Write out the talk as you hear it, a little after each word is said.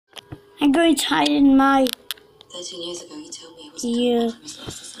I'm going to hide in my 13 years ago, you told me it was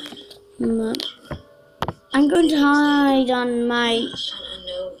a I'm going to hide on my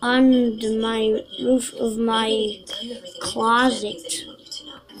roof of my closet.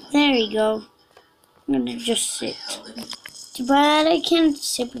 There you go. I'm gonna just sit. But I can't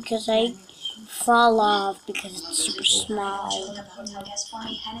sit because I fall off because it's super small.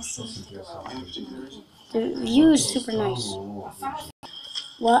 The view is super nice.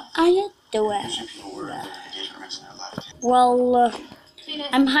 What are you doing? Well,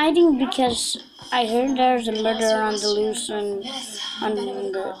 I'm hiding because I heard there's a murder on the loose and on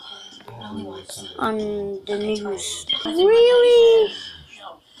the news. Really?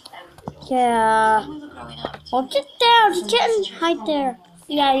 Yeah. Well, get down. You can't hide there.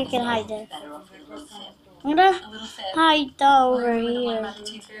 Yeah, you can hide there. I'm gonna hide over here.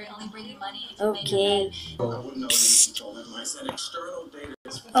 Okay. Psst.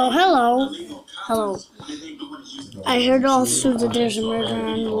 Oh, hello. Hello. I heard also that there's a murder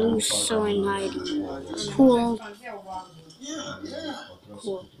on the loose, so I'm hiding. Cool.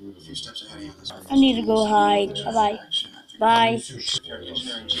 Cool. I need to go hide. Bye-bye. Bye.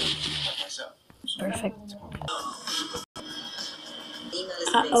 Perfect.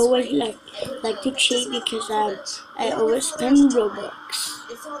 I always like to cheat because I always spend Robux.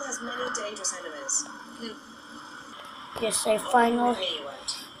 Your father has many dangerous enemies. Yes, I finally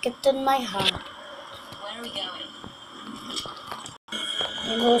get in my heart. Where are we going?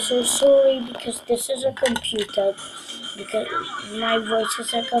 I'm also sorry because this is a computer. Because my voice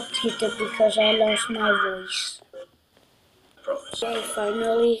is a computer because I lost my voice. I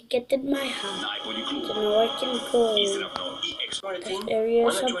finally get in my heart. So now I can go. This area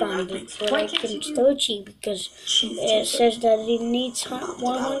is abandoned, but I can still cheat because it says that it needs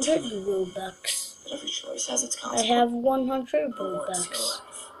 100 Robux. I have 100 Robux.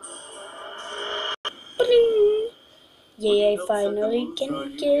 Yeah, I finally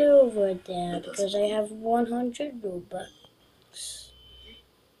can get over there because I have 100 Robux.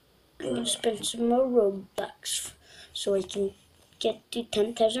 I'm gonna spend some more Robux so I can get to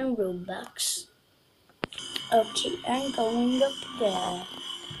 10,000 Robux. Okay, I'm going up there.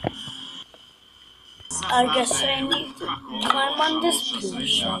 I guess I need to climb on this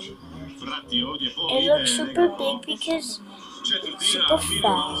bush. It looks super big because it's super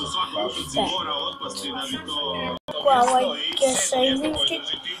fat. Well, I guess I moved it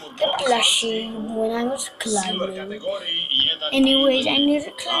the plushie when I was climbing. Anyways, I need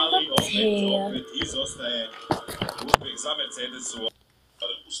to climb up here.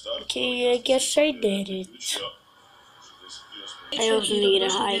 Okay, I guess I did it. I also need to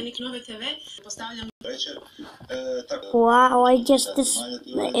hide. Wow, I guess this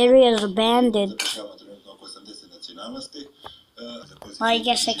area is abandoned. Well, I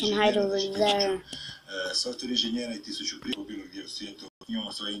guess I can hide over there.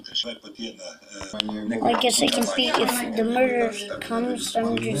 I guess I can peek. If the murderer comes,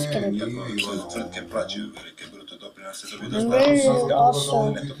 I'm just gonna peek. The murderer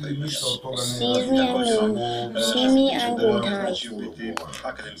also sees me, I'm going to hide.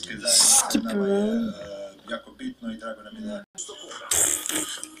 Skip around.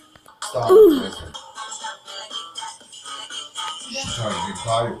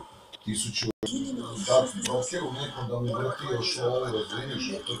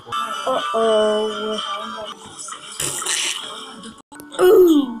 Uh-oh.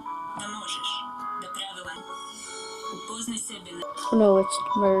 Oh no, it's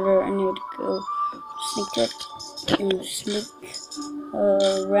murder. I need to go sneak it and sneak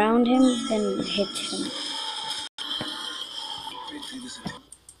around him, then hit him.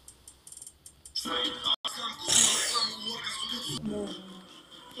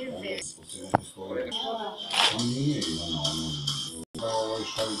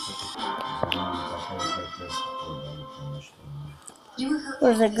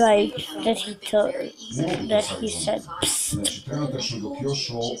 Or the guy that he said, psst.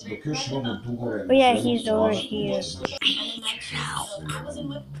 Oh yeah, he's over here. I need your help.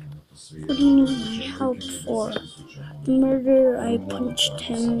 What do you need my help for? The murderer, I punched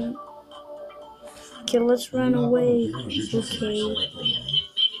him. Okay, let's run away. Okay.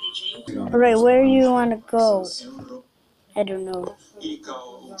 Alright, where do you want to go? I don't know.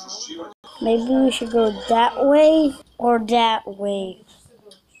 Maybe we should go that way or that way.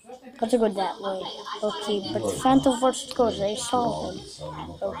 Let's go that way. Okay, but the Phantom Force goes. I saw him.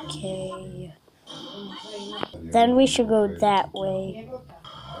 Okay. Then we should go that way.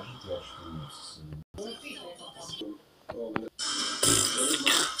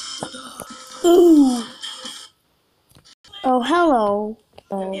 Ooh. Oh, hello.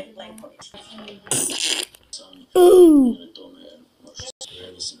 Ooh.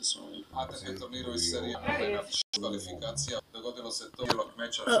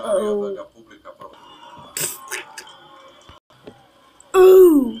 Uh-oh.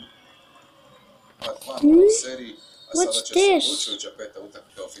 Ooh. What's this?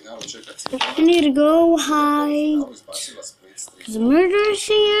 I need to go hide. Because the murderer's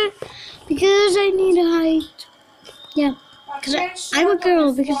here. Because I need to hide. Yeah. Because I'm a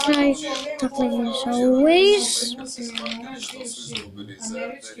girl. Because I talk like this always.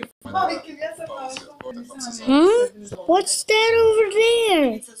 Huh? What's that over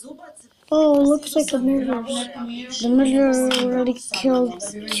there? Oh, looks like a murderer. The murderer already killed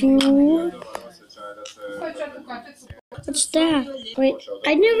 2. What's that? Wait,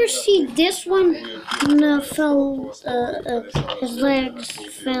 I never see this one his legs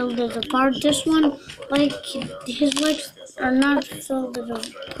fell apart. This one, like, his legs are not fell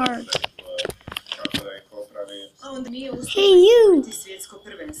apart. Hey, you!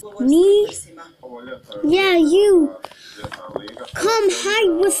 Me? Yeah, you! Come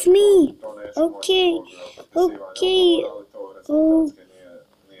hide with me! Okay, okay, oh.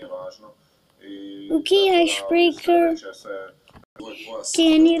 Okay, icebreaker.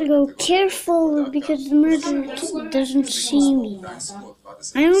 Okay, I need to go careful because the murderer doesn't see me.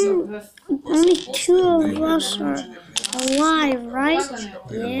 Only 2 of us are alive, right?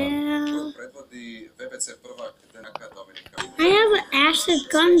 Yeah. I have an acid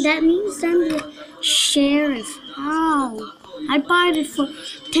gun. That means I'm the sheriff. Oh, I bought it for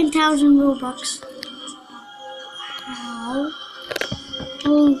 10,000 Robux. Wow.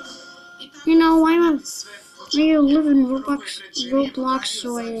 Oh, you know, I live in Roblox,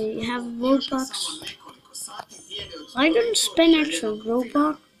 so I have Robux. I didn't spend extra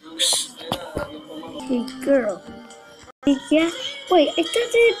Robux. Hey, girl. Yeah. Wait, I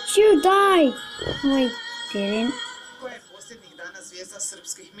thought that you died. Wait, didn't.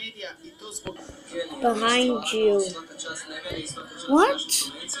 Behind you.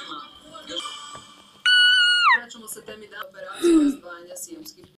 What?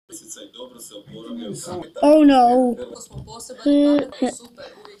 Oh no.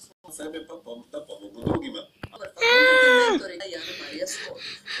 Ah!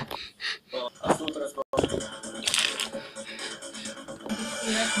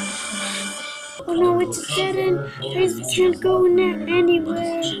 Oh no, it's a dead end. I can't go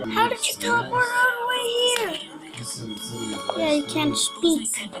anywhere. How did you teleport all the way here? Yeah, you can't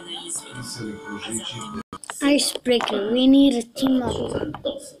speak. Icebreaker, we need a team up.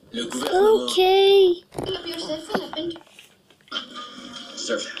 Okay.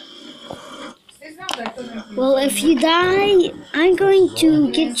 Well, if you die, I'm going to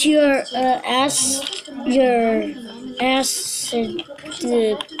get your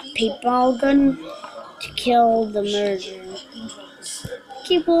the paintball gun to kill the murderer.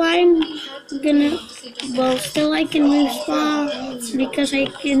 Okay, well still I can respawn because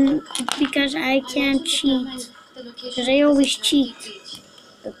I can't cheat. Because I always cheat.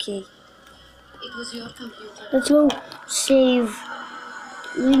 Okay. Let's go save.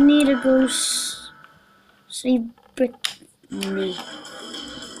 We need to go save Brittany.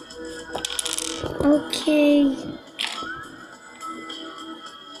 Okay.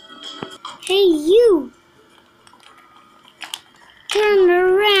 Hey, you! Turn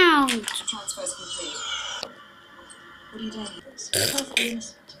around! Transfer's complete. What are you doing?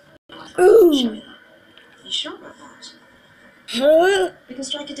 Ooh! You sure about that? Huh? We can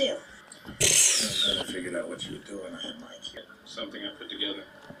strike a deal. I figured out what you were doing. I had something I put together.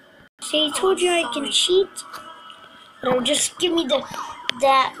 See, I told you I can cheat. But just give me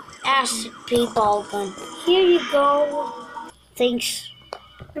that acid paintball gun. Here you go. Thanks.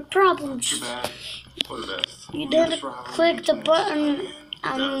 No problem. Just, you didn't click the button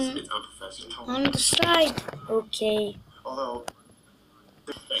on the side. Okay. I'm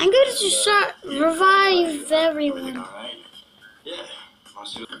going to start revive everyone.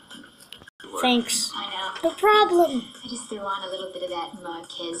 Thanks. No problem. I just threw on a little bit of that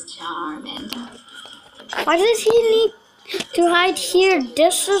Marquez charm and... Why does he need to hide here?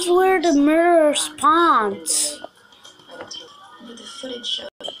 This is where the murderer spawns. But the footage showed...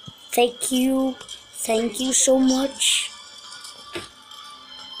 Thank you. Thank you so much.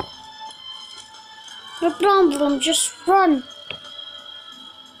 No problem. Just run.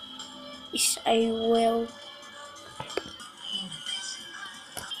 Yes, I will.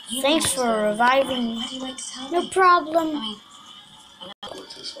 Thanks for reviving me. No problem.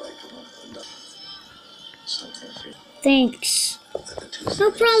 Thanks.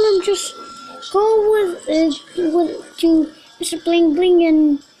 No problem. Just go to It's a bling bling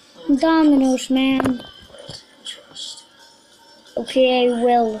and dominoes, man. Loyalty and trust. Okay, I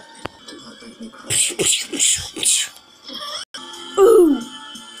will. Do not make me cry.